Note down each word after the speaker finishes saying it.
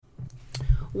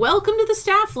Welcome to the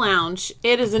Staff Lounge.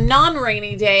 It is a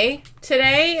non-rainy day.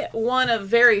 Today, one of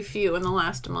very few in the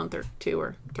last month or two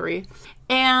or three.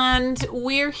 And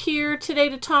we're here today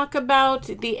to talk about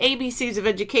the ABCs of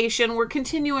education. We're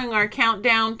continuing our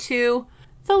countdown to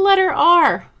the letter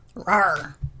R.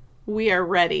 Rawr. We are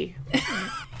ready.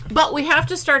 But we have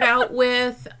to start out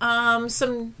with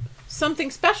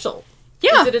something special.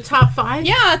 Yeah. Is it a top 5?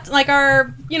 Yeah, it's like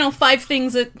our, 5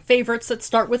 favorites that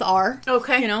start with R.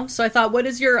 Okay. So I thought, what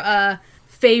is your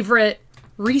favorite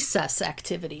recess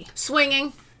activity?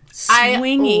 Swinging.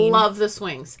 Swinging. I love the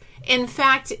swings. In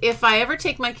fact, if I ever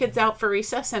take my kids out for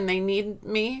recess and they need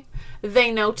me,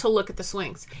 they know to look at the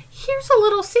swings. Here's a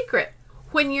little secret.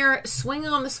 When you're swinging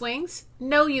on the swings,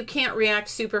 no, you can't react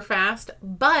super fast,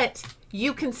 but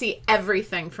you can see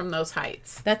everything from those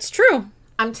heights. That's true.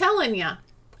 I'm telling you.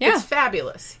 Yeah. It's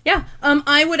fabulous. Yeah.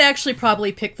 I would actually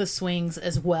probably pick the swings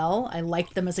as well. I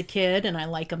liked them as a kid, and I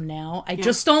like them now. I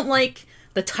just don't like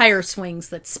the tire swings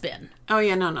that spin. Oh,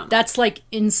 yeah, no. That's like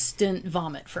instant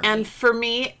vomit for me. And for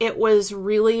me, it was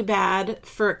really bad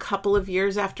for a couple of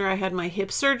years after I had my hip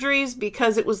surgeries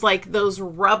because it was like those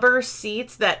rubber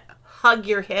seats that hug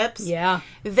your hips. Yeah.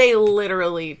 They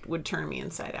literally would turn me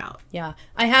inside out. Yeah.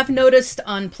 I have noticed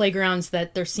on playgrounds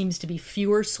that there seems to be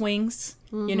fewer swings.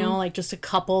 Like just a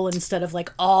couple instead of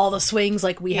like all the swings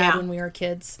like we had when we were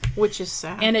kids. Which is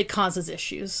sad. And it causes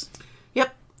issues.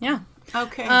 Yep. Yeah.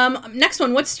 Okay. Next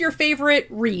one. What's your favorite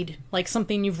read? Like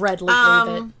something you've read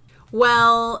lately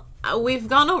Well, we've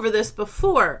gone over this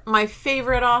before. My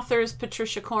favorite author is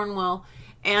Patricia Cornwell.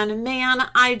 And man,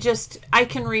 I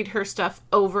can read her stuff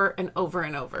over and over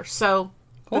and over. So,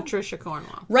 cool. Patricia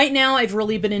Cornwell. Right now, I've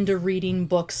really been into reading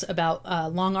books about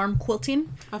long arm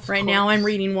quilting. Right now, I'm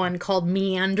reading one called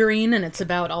Meandering, and it's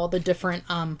about all the different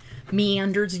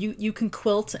meanders you can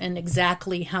quilt and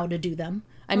exactly how to do them.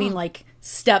 I mean, like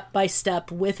step by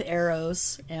step with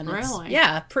arrows. And really?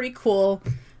 It's pretty cool.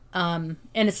 And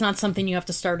it's not something you have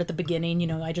to start at the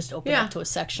beginning. I just open up to a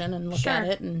section and look at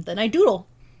it, and then I doodle.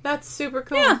 That's super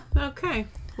cool. Yeah. Okay.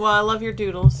 Well, I love your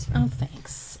doodles. Oh,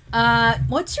 thanks.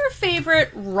 What's your favorite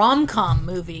rom-com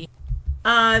movie?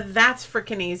 That's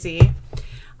freaking easy.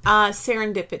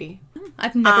 Serendipity.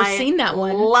 I've never seen that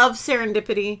one. Love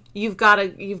Serendipity. You've got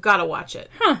to watch it.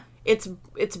 Huh. It's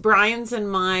Brian's and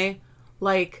my,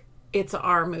 it's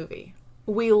our movie.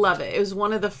 We love it. It was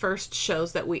one of the first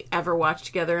shows that we ever watched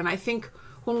together, and I think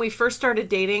when we first started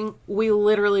dating, we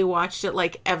literally watched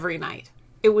it every night.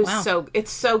 It was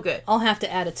it's so good. I'll have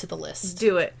to add it to the list.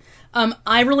 Do it.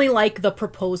 I really like The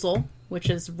Proposal,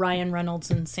 which is Ryan Reynolds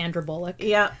and Sandra Bullock.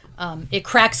 Yeah. It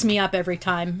cracks me up every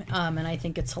time, and I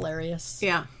think it's hilarious.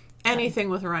 Yeah. Anything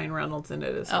with Ryan Reynolds in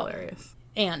it is hilarious.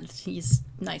 And he's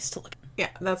nice to look at. Yeah,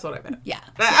 that's what I meant. Yeah.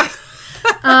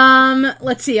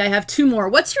 Let's see, I have 2 more.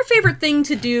 What's your favorite thing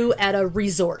to do at a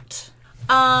resort?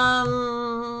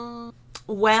 Well,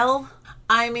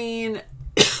 I mean,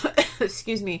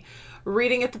 excuse me,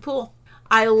 reading at the pool.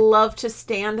 I love to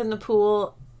stand in the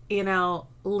pool,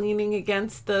 leaning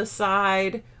against the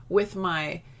side with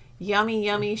my yummy,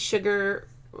 yummy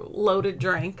sugar-loaded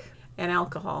drink and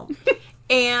alcohol.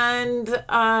 And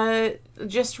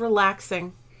just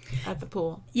relaxing at the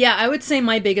pool. Yeah, I would say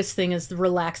my biggest thing is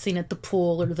relaxing at the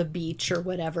pool or the beach or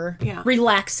whatever. Yeah.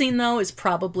 Relaxing, though, is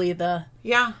probably the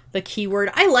key word.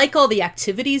 I like all the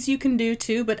activities you can do,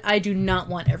 too, but I do not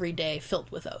want every day filled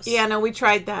with those. Yeah, no, we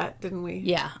tried that, didn't we?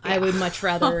 Yeah, I would much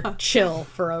rather chill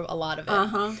for a lot of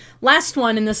it. Last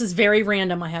one, and this is very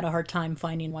random. I had a hard time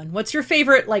finding one. What's your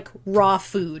favorite, raw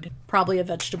food? Probably a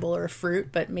vegetable or a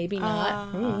fruit, but maybe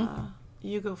not.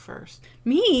 You go first.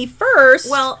 Me first?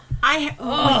 Well, with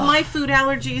my food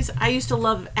allergies, I used to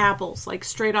love apples,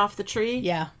 straight off the tree.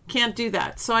 Yeah. Can't do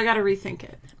that, so I got to rethink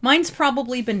it. Mine's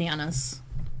probably bananas.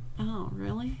 Oh,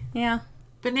 really? Yeah.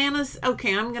 Bananas,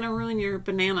 okay, I'm going to ruin your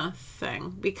banana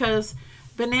thing, because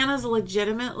bananas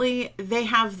legitimately, they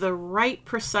have the right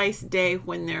precise day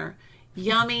when they're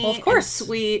yummy and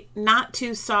sweet, not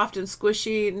too soft and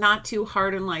squishy, not too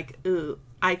hard and ooh.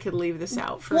 I could leave this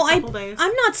out for a couple days.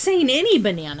 I'm not saying any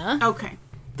banana. Okay.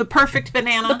 The perfect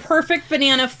banana. The perfect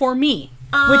banana for me.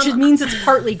 Which means it's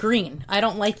partly green. I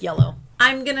don't like yellow.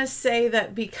 I'm going to say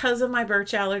that because of my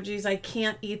birch allergies, I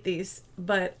can't eat these,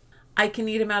 but I can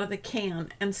eat them out of the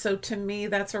can. And so to me,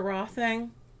 that's a raw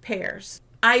thing. Pears.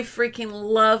 I freaking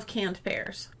love canned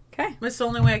pears. Okay. It's the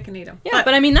only way I can eat them. Yeah,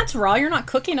 but I mean, that's raw. You're not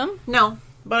cooking them. No.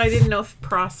 But I didn't know if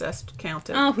processed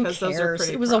counted. Oh, who cares?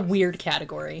 It was a weird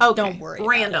category. Okay. Don't worry.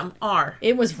 Random. R.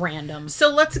 It was random. So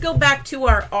let's go back to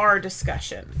our R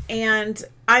discussion. And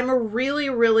I'm really,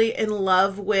 really in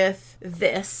love with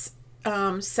this.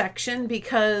 section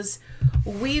because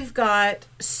we've got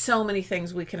so many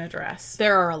things we can address.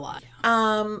 There are a lot.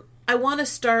 I want to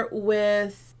start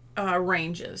with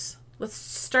ranges. Let's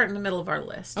start in the middle of our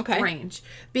list. Okay. Range.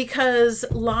 Because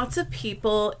lots of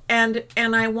people, and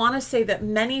I want to say that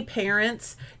many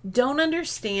parents don't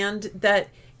understand that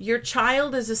your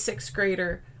child is a 6th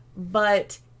grader,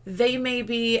 but they may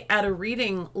be at a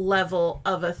reading level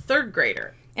of a 3rd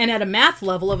grader. And at a math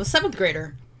level of a 7th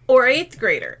grader. Or 8th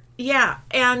grader. Yeah.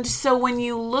 And so when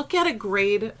you look at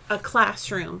a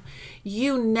classroom,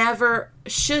 you never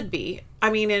should be.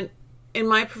 I mean, in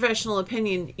my professional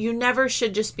opinion, you never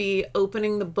should just be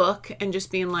opening the book and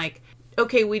just being like,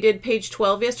 okay, we did page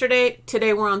 12 yesterday.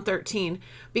 Today we're on 13.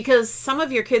 Because some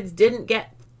of your kids didn't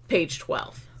get page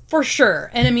 12. For sure.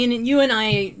 And I mean, you and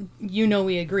I,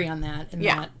 we agree on that. And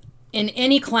that in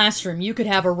any classroom, you could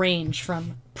have a range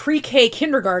from pre-K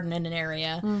kindergarten in an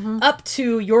area up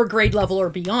to your grade level or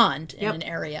beyond in an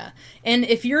area. And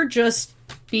if you're just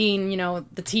being,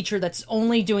 the teacher that's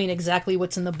only doing exactly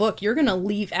what's in the book, you're going to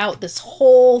leave out this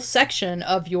whole section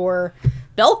of your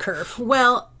bell curve.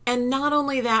 Well, and not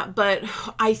only that, but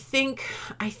I think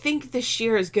this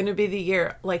year is going to be the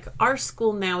year, like our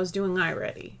school now is doing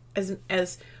iReady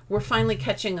as we're finally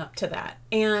catching up to that.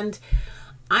 And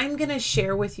I'm going to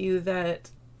share with you that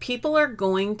people are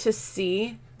going to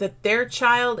see that their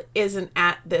child isn't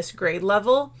at this grade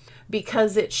level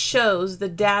because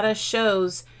the data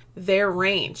shows their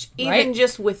range, even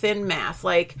just within math,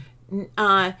 like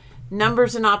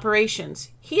numbers and operations.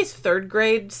 He's 3rd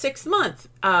grade, 6th month,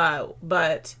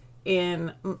 but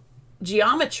in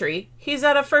geometry, he's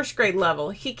at a 1st grade level.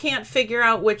 He can't figure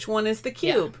out which one is the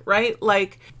cube, right?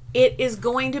 Like, it is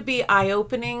going to be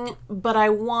eye-opening, but I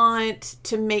want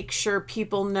to make sure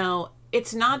people know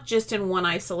it's not just in one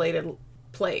isolated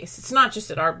place. It's not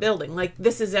just at our building. Like,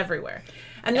 this is everywhere.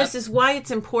 And this is why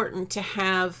it's important to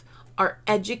have our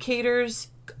educators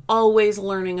always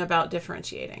learning about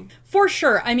differentiating. For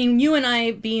sure. I mean, you and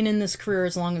I being in this career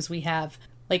as long as we have,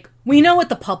 like, we know what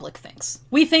the public thinks.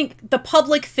 We think the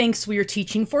public thinks we are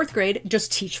teaching 4th grade.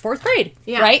 Just teach 4th grade,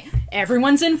 right?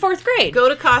 Everyone's in 4th grade. Go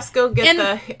to Costco,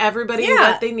 get everybody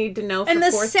what they need to know for 4th grade.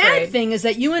 And the sad thing is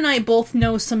that you and I both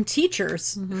know some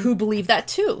teachers who believe that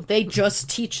too. They just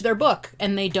teach their book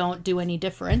and they don't do any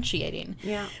differentiating.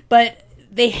 Yeah. But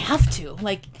they have to.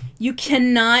 Like, you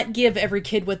cannot give every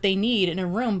kid what they need in a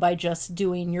room by just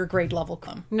doing your grade level.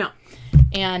 No.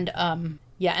 And,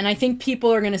 and I think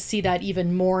people are going to see that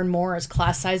even more and more as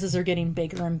class sizes are getting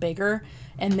bigger and bigger.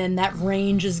 And then that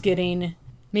range is getting,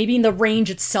 maybe the range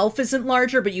itself isn't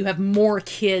larger, but you have more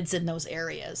kids in those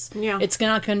areas. Yeah. It's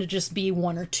not going to just be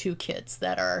 1 or 2 kids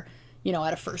that are,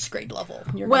 at a 1st grade level.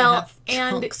 You're well, have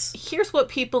chunks. And here's what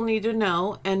people need to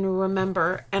know and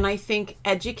remember. And I think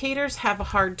educators have a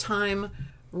hard time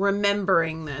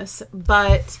remembering this,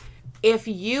 but if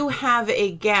you have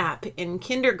a gap in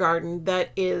kindergarten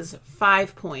that is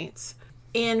 5 points,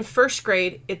 in 1st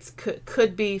grade it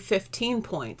could be 15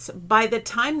 points. By the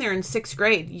time they're in 6th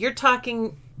grade, you're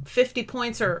talking 50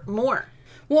 points or more.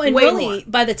 Well, and really,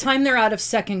 by the time they're out of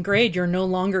 2nd grade, you're no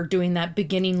longer doing that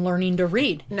beginning learning to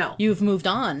read. No. You've moved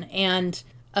on. And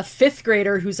a 5th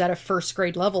grader who's at a 1st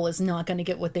grade level is not going to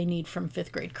get what they need from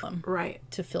 5th grade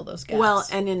to fill those gaps. Well,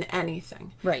 and in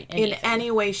anything. Right. In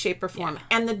any way, shape, or form. Yeah.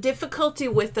 And the difficulty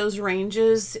with those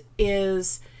ranges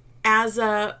is, as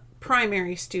a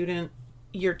primary student,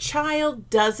 your child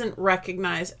doesn't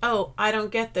recognize, oh, I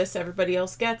don't get this, everybody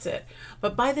else gets it.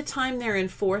 But by the time they're in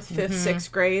 4th, 5th,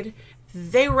 6th grade,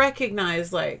 they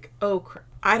recognize, like, oh,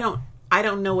 I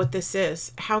don't know what this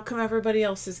is. How come everybody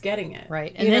else is getting it?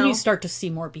 Right. And then you start to see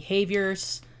more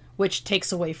behaviors, which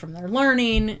takes away from their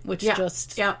learning, which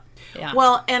Yeah.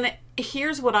 Well, and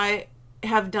here's what I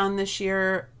have done this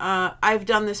year. I've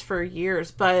done this for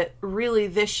years, but really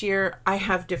this year I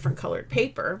have different colored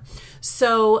paper.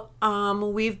 So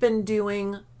we've been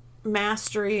doing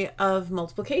mastery of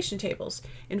multiplication tables.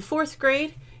 In 4th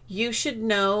grade, you should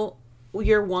know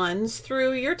your 1s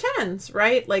through your 10s,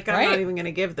 right? Like, I'm not even going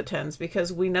to give the 10s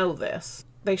because we know this.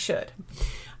 They should.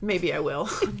 Maybe I will.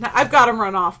 I've got them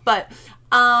run off. But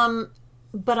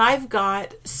I've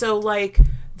got, so like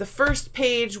the first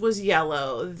page was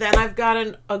yellow. Then I've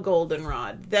got a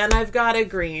goldenrod. Then I've got a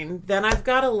green. Then I've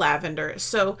got a lavender.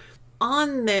 So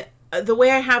on the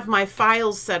way I have my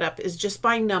files set up is just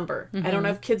by number. I don't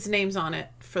have kids' names on it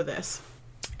for this.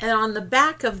 And on the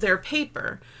back of their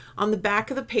paper, on the back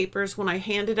of the papers, when I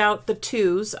handed out the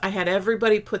 2s, I had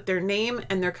everybody put their name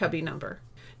and their cubby number.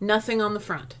 Nothing on the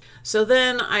front. So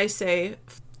then I say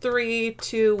 3,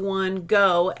 2, 1,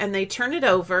 go, and they turn it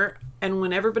over. And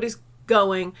when everybody's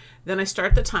going. Then I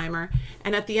start the timer.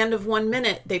 And at the end of 1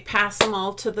 minute, they pass them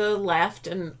all to the left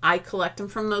and I collect them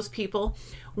from those people.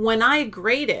 When I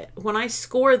grade it, when I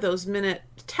score those minute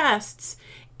tests,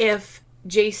 if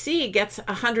JC gets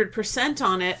 100%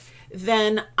 on it,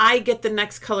 then I get the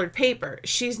next colored paper.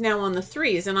 She's now on the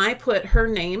 3s, and I put her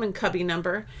name and cubby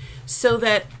number so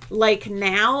that, like,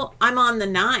 now I'm on the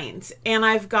 9s, and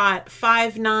I've got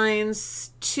 5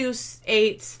 9s, 2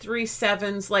 8s, 3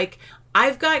 7s. Like,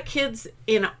 I've got kids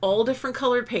in all different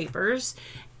colored papers,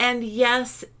 and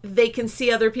yes, they can see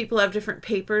other people have different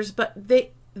papers, but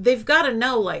they've got to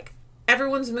know, like,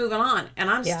 everyone's moving on, and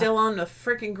I'm still on the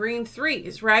freaking green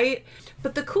 3s, right?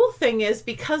 But the cool thing is,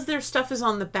 because their stuff is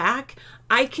on the back,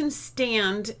 I can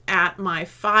stand at my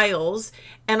files,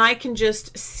 and I can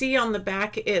just see on the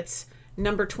back it's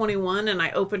number 21, and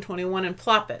I open 21 and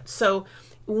plop it. So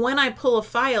when I pull a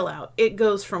file out, it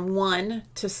goes from 1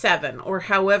 to 7, or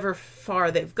however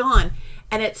far they've gone,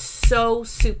 and it's so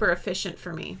super efficient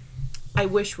for me. I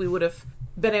wish we would have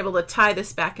been able to tie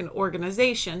this back in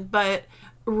organization, but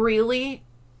really,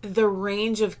 the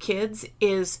range of kids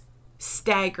is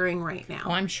staggering right now.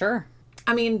 Oh, I'm sure.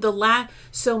 I mean,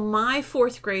 so my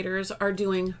 4th graders are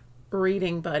doing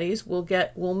reading buddies. We'll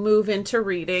move into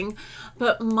reading,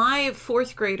 but my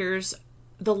 4th graders,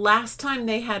 the last time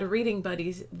they had reading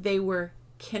buddies, they were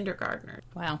kindergartners.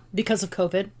 Wow. Because of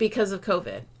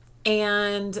COVID.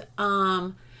 And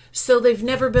so they've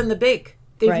never been the big.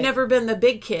 They've never been the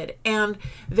big kid. And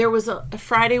there was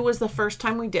Friday was the first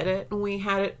time we did it. And we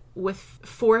had it with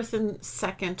 4th and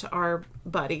 2nd, our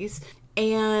buddies.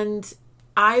 And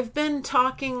I've been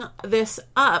talking this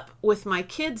up with my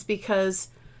kids because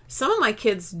some of my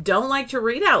kids don't like to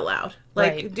read out loud.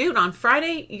 Like, dude, on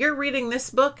Friday, you're reading this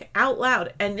book out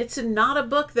loud. And it's not a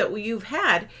book that you've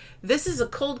had. This is a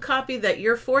cold copy that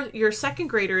your 2nd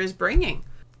grader is bringing.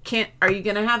 Are you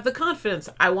going to have the confidence?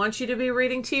 I want you to be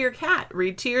reading to your cat,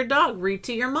 read to your dog, read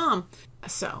to your mom.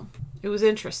 So it was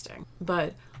interesting.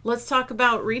 But let's talk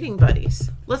about reading buddies.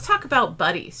 Let's talk about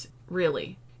buddies,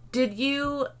 really. Did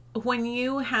you, when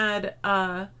you had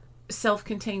a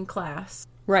self-contained class,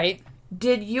 right?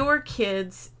 Did your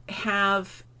kids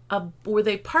were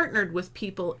they partnered with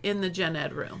people in the gen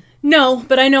ed room? No,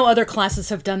 but I know other classes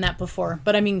have done that before.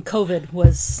 But I mean, COVID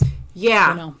was...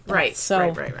 Yeah, right.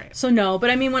 So no, but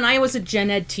I mean, when I was a gen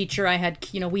ed teacher, I had,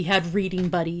 we had reading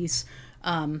buddies.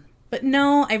 But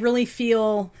no, I really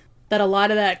feel that a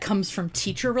lot of that comes from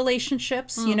teacher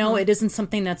relationships. Mm-hmm. It isn't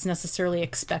something that's necessarily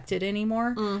expected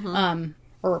anymore. Mm-hmm.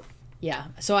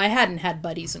 So I hadn't had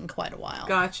buddies in quite a while.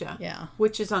 Gotcha. Yeah.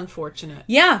 Which is unfortunate.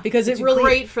 Yeah, because it's really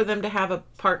great for them to have a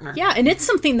partner. Yeah, and it's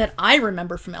something that I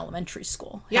remember from elementary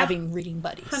school, having reading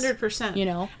buddies.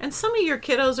 100%. And some of your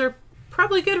kiddos are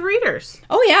probably good readers.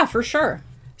 Oh, yeah, for sure.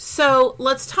 So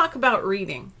let's talk about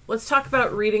reading. Let's talk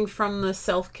about reading from the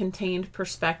self-contained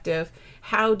perspective.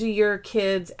 How do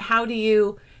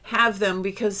you have them?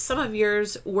 Because some of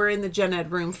yours were in the gen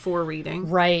ed room for reading.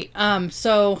 Right.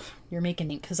 So you're making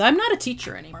me, because I'm not a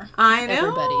teacher anymore. I know.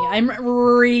 Everybody. I'm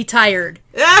retired.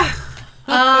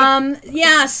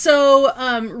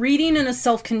 Reading in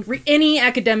any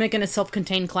academic in a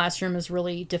self-contained classroom is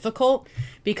really difficult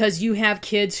because you have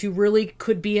kids who really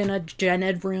could be in a gen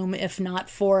ed room if not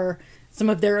for some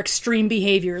of their extreme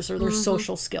behaviors or their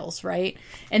social skills, right?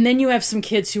 And then you have some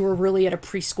kids who are really at a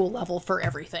preschool level for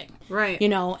everything. Right.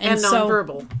 And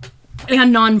nonverbal.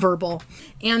 And nonverbal.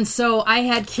 And so I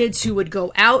had kids who would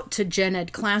go out to gen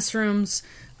ed classrooms,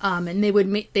 and they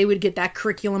would get that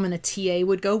curriculum and a TA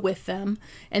would go with them.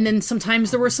 And then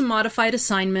sometimes there were some modified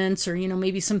assignments or,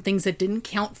 maybe some things that didn't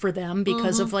count for them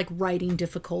because of like writing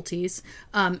difficulties.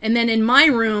 And then in my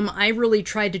room, I really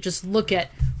tried to just look at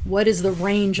what is the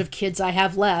range of kids I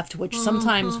have left, which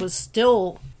sometimes was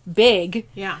still big.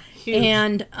 Yeah, huge.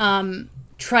 And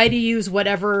try to use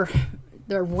whatever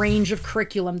the range of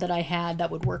curriculum that I had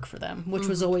that would work for them, which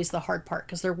was always the hard part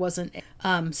because there wasn't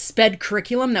sped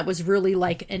curriculum that was really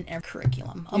like an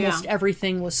curriculum. Almost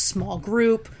everything was small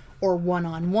group or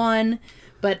one-on-one.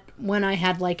 But when I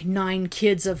had like 9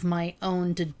 kids of my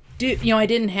own to do,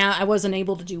 I wasn't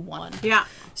able to do one. Yeah.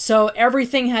 So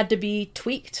everything had to be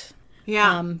tweaked.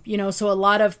 Yeah. So a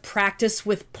lot of practice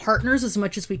with partners as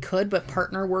much as we could, but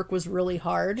partner work was really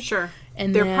hard. Sure.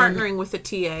 And they're partnering with the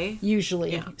TA.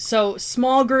 Usually. Yeah. So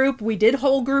small group, we did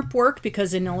whole group work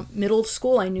because in middle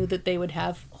school I knew that they would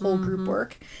have whole group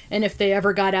work. And if they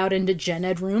ever got out into gen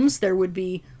ed rooms, there would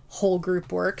be whole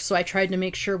group work. So I tried to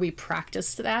make sure we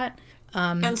practiced that.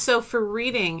 And so for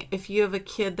reading, if you have a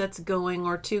kid that's going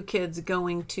or 2 kids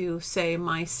going to, say,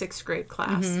 my 6th grade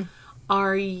class,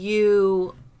 are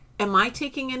you am I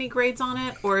taking any grades on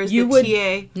it, or is You the would,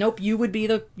 TA? Nope, you would be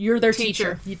you're their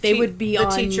teacher. They would be the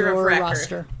on teacher your of record.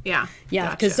 roster. Yeah.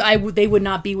 Yeah, because gotcha. they would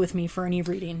not be with me for any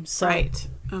reading. So, Right.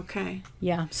 Okay.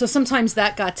 yeah. So sometimes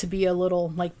that got to be a little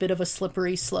like bit of a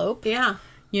slippery slope, Yeah.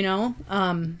 you know.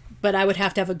 But I would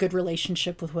have to have a good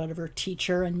relationship with whatever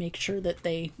teacher and make sure that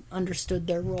they understood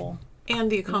their role.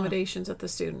 And the accommodations that the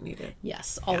student needed.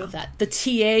 Yes, all of that. The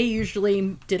TA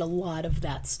usually did a lot of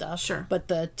that stuff. Sure. But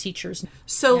the teachers.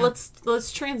 So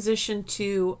let's transition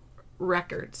to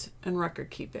records and record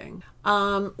keeping.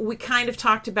 We kind of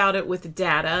talked about it with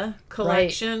data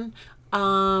collection.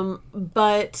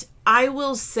 But I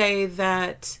will say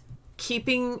that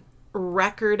keeping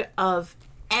record of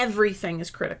everything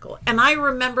is critical. And I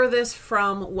remember this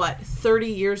from 30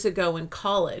 years ago in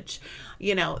college.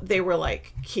 You know, they were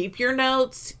like, keep your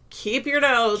notes, keep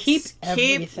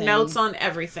everything. notes on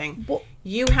everything. Well,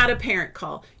 you had a parent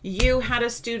call, you had a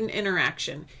student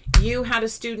interaction, you had a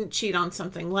student cheat on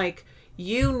something. Like,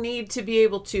 you need to be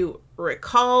able to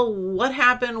recall what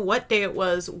happened, what day it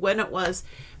was, when it was,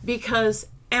 because,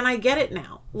 and I get it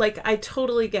now. Like, I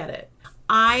totally get it.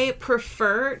 I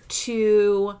prefer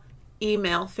to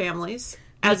email families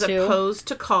as opposed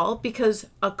to call, because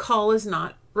a call is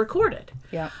not recorded.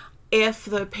 Yeah. If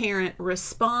the parent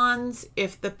responds,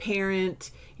 if the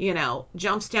parent,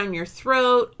 jumps down your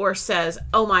throat or says,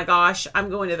 oh my gosh, I'm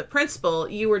going to the principal,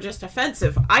 you were just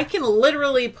offensive, I can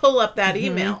literally pull up that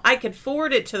email. I can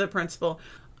forward it to the principal.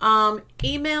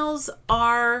 Emails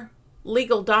are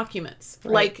legal documents.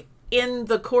 Right. Like in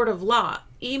the court of law,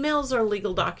 emails are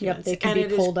legal documents. Yep, they can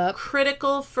be pulled up.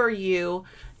 Critical for you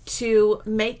to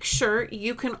make sure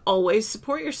you can always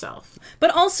support yourself. But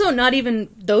also not even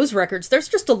those records. There's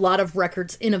just a lot of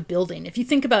records in a building. If you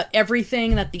think about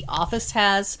everything that the office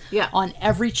has on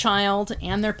every child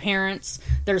and their parents,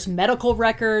 there's medical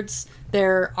records.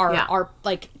 There are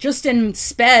like just in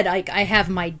SPED, I have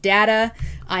my data,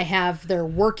 I have their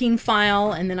working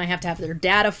file, and then I have to have their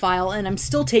data file, and I'm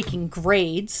still taking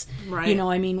grades. Right. You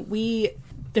know, I mean,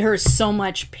 there is so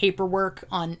much paperwork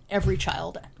on every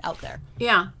child out there.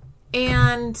 Yeah.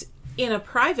 And in a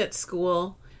private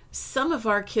school, some of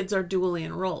our kids are dually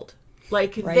enrolled.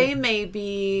 Like they may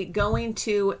be going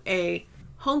to a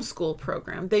homeschool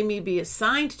program. They may be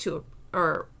assigned to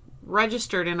or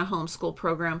registered in a homeschool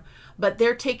program, but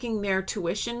they're taking their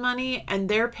tuition money and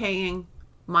they're paying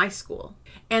my school.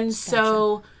 And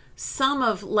so some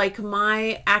of like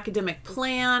my academic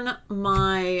plan,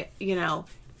 my,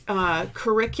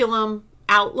 curriculum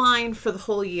outline for the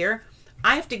whole year,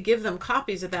 I have to give them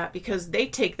copies of that because they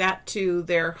take that to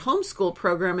their homeschool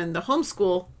program and the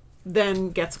homeschool then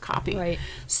gets a copy. Right.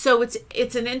 So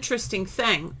it's an interesting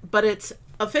thing, but it's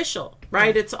official,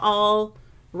 right? It's all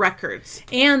records.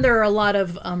 And there are a lot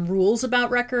of rules about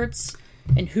records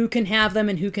and who can have them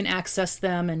and who can access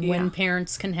them and when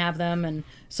parents can have them. And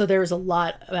so there's a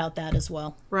lot about that as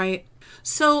well. Right.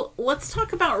 So let's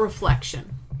talk about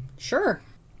reflection. Sure.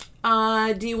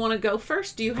 Do you want to go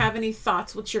first? Do you have any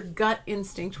thoughts? What's your gut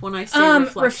instinct when I say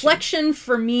reflection? Reflection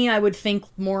for me, I would think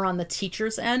more on the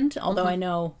teacher's end, although I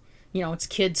know, it's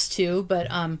kids too, but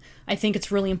I think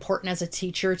it's really important as a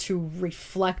teacher to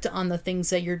reflect on the things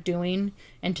that you're doing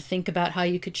and to think about how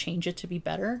you could change it to be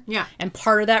better. Yeah. And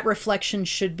part of that reflection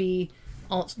should be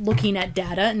looking at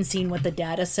data and seeing what the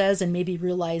data says and maybe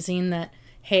realizing that,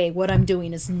 hey, what I'm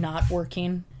doing is not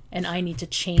working. And I need to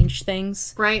change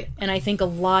things. Right. And I think a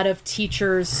lot of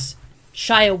teachers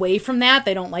shy away from that.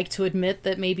 They don't like to admit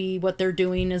that maybe what they're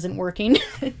doing isn't working.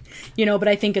 But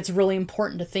I think it's really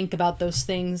important to think about those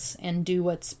things and do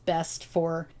what's best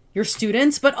for your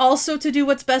students, but also to do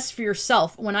what's best for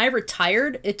yourself. When I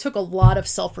retired, it took a lot of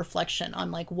self-reflection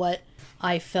on like what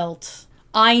I felt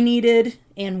I needed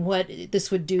and what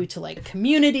this would do to like a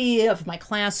community of my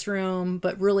classroom,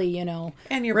 but really,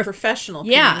 and your professional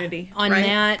community. On right?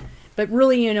 that, but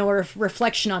really, a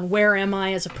reflection on where am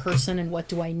I as a person and what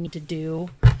do I need to do.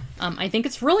 I think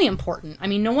it's really important. I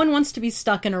mean, no one wants to be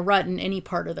stuck in a rut in any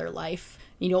part of their life.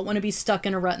 You don't want to be stuck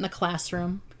in a rut in the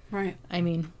classroom. Right. I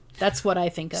mean, that's what I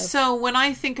think of. So when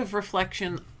I think of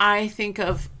reflection, I think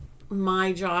of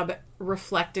my job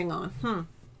reflecting on,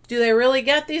 do they really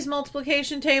get these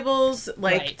multiplication tables?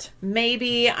 Like,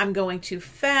 maybe I'm going too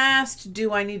fast.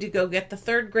 Do I need to go get the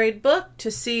third grade book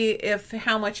to see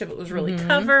how much of it was really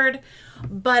covered?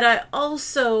 But I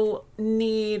also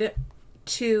need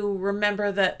to remember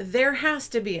that there has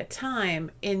to be a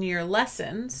time in your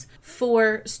lessons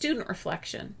for student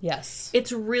reflection. Yes.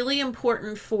 It's really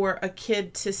important for a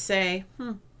kid to say,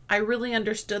 I really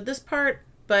understood this part,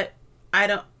 but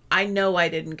I know I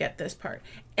didn't get this part.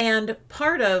 And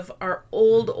part of our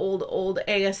old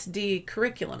ASD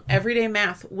curriculum, everyday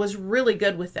math, was really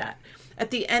good with that. At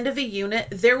the end of a unit,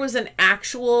 there was an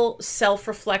actual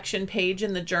self-reflection page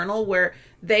in the journal where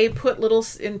they put little,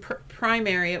 in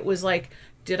primary, it was like,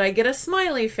 did I get a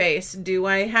smiley face? Do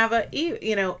I have a,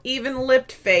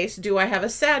 even-lipped face? Do I have a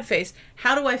sad face?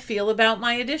 How do I feel about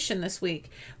my addition this week?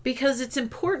 Because it's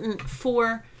important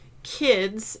for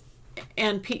kids,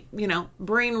 and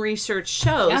brain research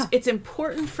shows it's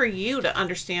important for you to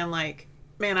understand, like,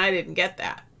 man, I didn't get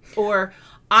that, or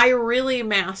I really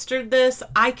mastered this.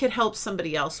 I could help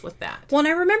somebody else with that. Well, and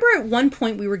I remember at one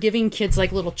point we were giving kids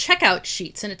like little checkout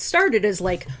sheets, and it started as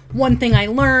like one thing I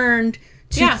learned,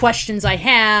 two questions I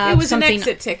have. It was an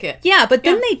exit ticket. Yeah, but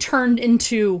then they turned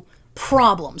into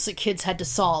problems that kids had to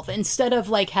solve instead of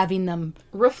like having them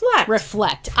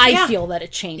reflect. I feel that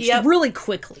it changed really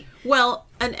quickly. Well,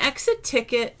 an exit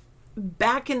ticket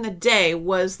back in the day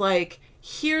was like,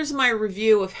 here's my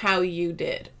review of how you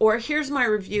did, or here's my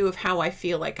review of how I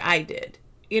feel like I did.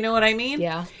 You know what I mean?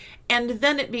 Yeah. And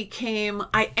then it became,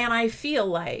 I feel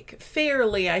like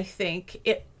fairly, I think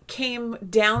it came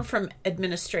down from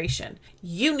administration.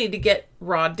 You need to get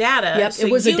raw data. Yep, so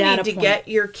it was you a data need to get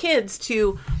your kids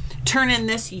to turn in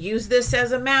this, use this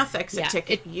as a math exit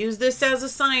ticket, use this as a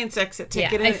science exit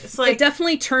ticket. And it's like, it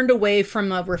definitely turned away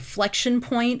from a reflection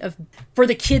point for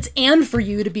the kids and for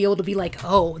you to be able to be like,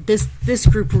 oh, this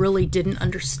group really didn't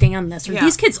understand this, or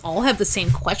these kids all have the same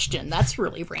question. That's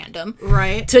really random.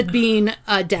 Right. To being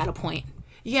a data point.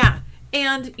 Yeah.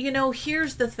 And,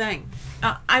 here's the thing.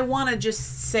 I want to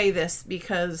just say this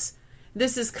because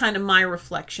this is kind of my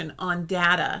reflection on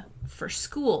data for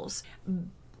schools.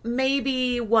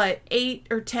 Maybe 8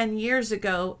 or 10 years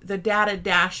ago, the data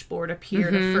dashboard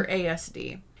appeared for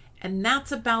ASD. And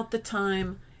that's about the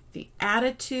time the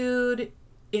attitude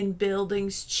in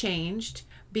buildings changed,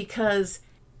 because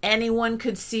anyone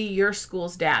could see your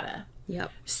school's data.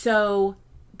 Yep. So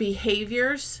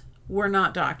behaviors were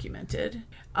not documented.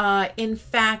 In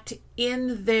fact,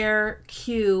 in their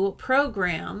Q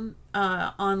program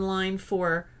online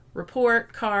for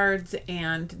report cards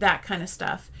and that kind of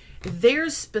stuff,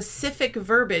 there's specific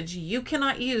verbiage you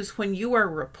cannot use when you are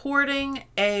reporting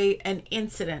an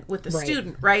incident with a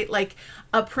student, right? Like,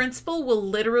 a principal will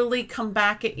literally come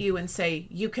back at you and say,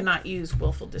 you cannot use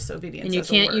willful disobedience. And you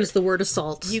can't use the word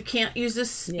assault. You can't use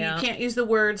this. You can't use the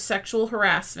word sexual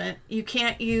harassment. You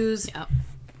can't use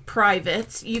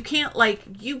privates. You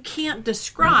can't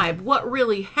describe what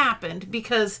really happened,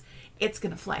 because it's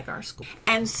going to flag our school.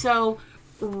 And so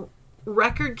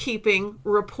record keeping,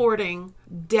 reporting,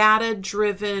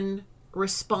 data-driven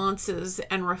responses,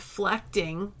 and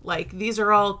reflecting, like, these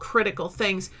are all critical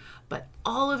things, but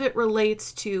all of it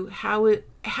relates to how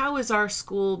is our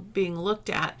school being looked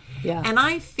at. Yeah. And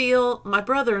I feel my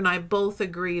brother and I both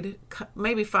agreed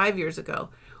maybe 5 years ago,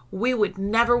 we would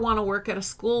never want to work at a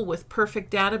school with perfect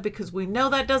data, because we know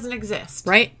that doesn't exist.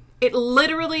 Right. It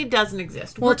literally doesn't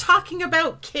exist. We're talking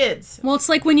about kids. Well, it's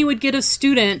like when you would get a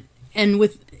student and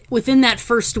within that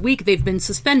first week they've been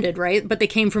suspended, right? But they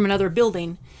came from another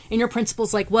building, and your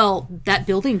principal's like, well, that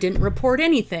building didn't report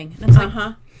anything. And it's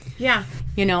like, yeah.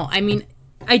 I mean,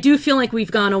 I do feel like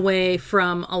we've gone away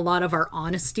from a lot of our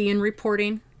honesty in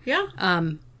reporting. Yeah.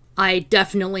 I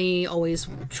definitely always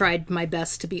tried my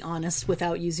best to be honest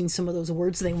without using some of those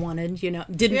words they wanted,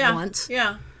 didn't want.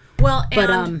 Yeah. Well,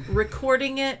 and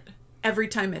recording it every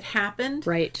time it happened.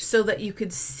 Right. So that you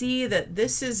could see that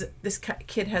this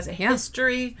kid has a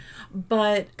history,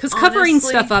 but because covering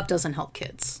stuff up doesn't help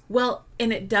kids. Well,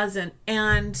 and it doesn't.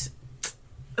 And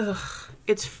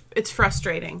it's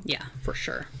frustrating. Yeah, for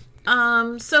sure.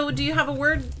 So do you have a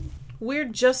word? We're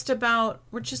just about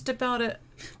it.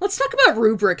 Let's talk about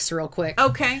rubrics real quick.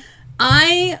 Okay.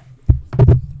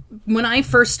 When I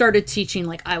first started teaching,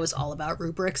 like, I was all about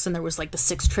rubrics, and there was like the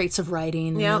 6 traits of writing,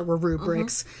 and there were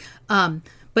rubrics.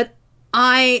 But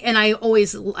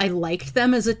I liked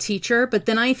them as a teacher, but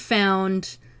then I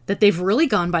found that they've really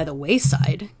gone by the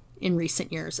wayside in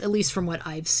recent years, at least from what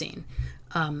I've seen.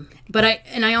 But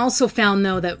I also found,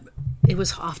 though, that it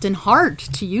was often hard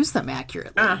to use them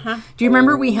accurately. Do you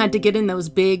remember we had to get in those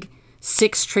big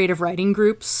 6 trait of writing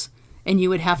groups, and you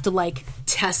would have to like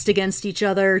test against each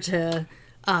other to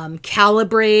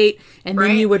calibrate, and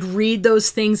then you would read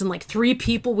those things, and like 3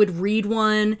 people would read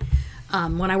one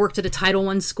when I worked at a Title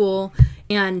I school.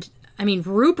 And I mean,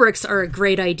 rubrics are a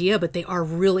great idea, but they are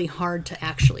really hard to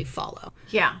actually follow.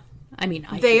 Yeah. I mean,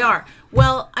 they are.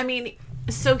 Well, I mean,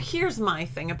 so here's my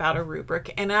thing about a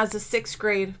rubric. And as a 6th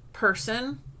grade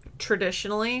person,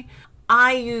 traditionally,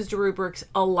 I used rubrics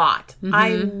a lot.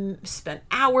 I spent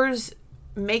hours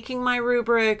making my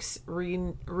rubrics,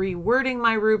 rewording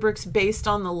my rubrics based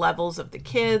on the levels of the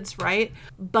kids, right?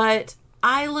 But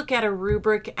I look at a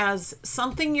rubric as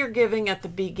something you're giving at the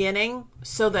beginning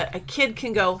so that a kid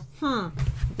can go,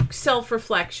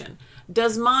 self-reflection.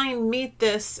 Does mine meet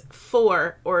this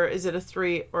 4, or is it a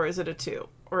 3, or is it a 2,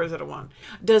 or is it a 1?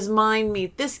 Does mine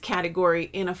meet this category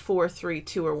in a 4, 3,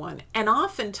 2, or 1? And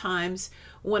oftentimes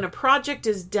when a project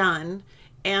is done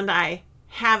and I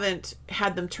haven't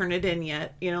had them turn it in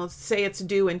yet, say it's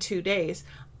due in 2 days,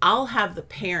 I'll ask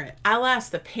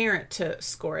the parent to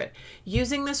score it.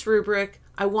 Using this rubric,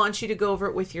 I want you to go over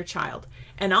it with your child.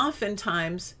 And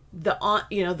oftentimes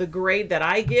the grade that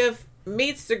I give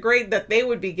meets the grade that they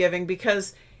would be giving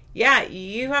because,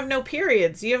 you have no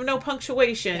periods, you have no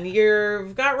punctuation,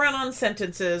 you've got run-on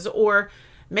sentences, or,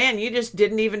 man, you just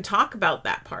didn't even talk about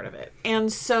that part of it.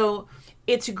 And so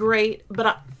it's great,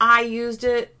 but I used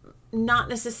it not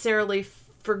necessarily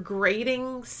for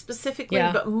grading specifically,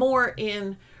 but more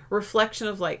in reflection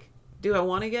of do I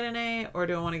want to get an A or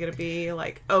do I want to get a B?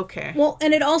 Okay. Well,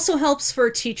 and it also helps for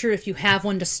a teacher if you have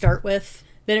one to start with,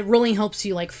 that it really helps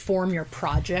you form your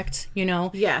project,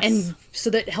 Yes. And so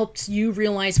that helps you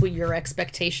realize what your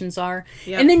expectations are.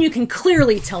 Yep. And then you can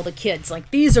clearly tell the kids,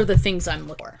 these are the things I'm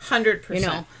looking for.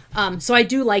 100%. So I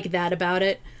do like that about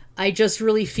it. I just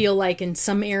really feel in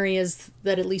some areas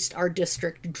that at least our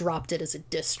district dropped it as a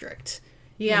district.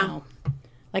 Yeah.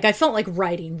 I felt like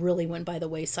writing really went by the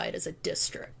wayside as a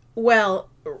district. Well,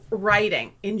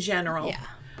 writing in general. Yeah.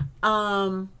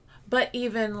 But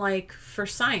even for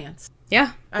science.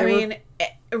 Yeah.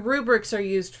 Rubrics are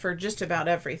used for just about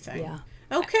everything. Yeah.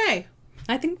 Okay.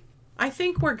 I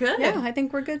think we're good. Yeah, I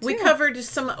think we're good too. We covered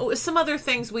some other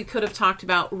things we could have talked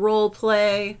about. Role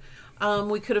play.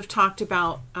 We could have talked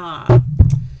about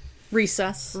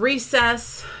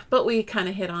recess, but we kind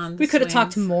of hit on we could have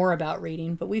talked more about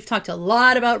reading, but we've talked a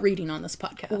lot about reading on this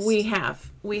podcast. We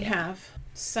have.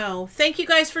 So thank you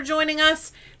guys for joining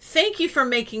us. Thank you for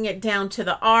making it down to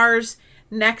the R's.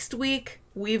 Next week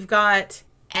we've got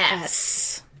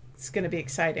S. It's going to be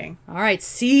exciting. All right,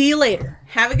 see you later.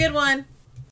 Have a good one.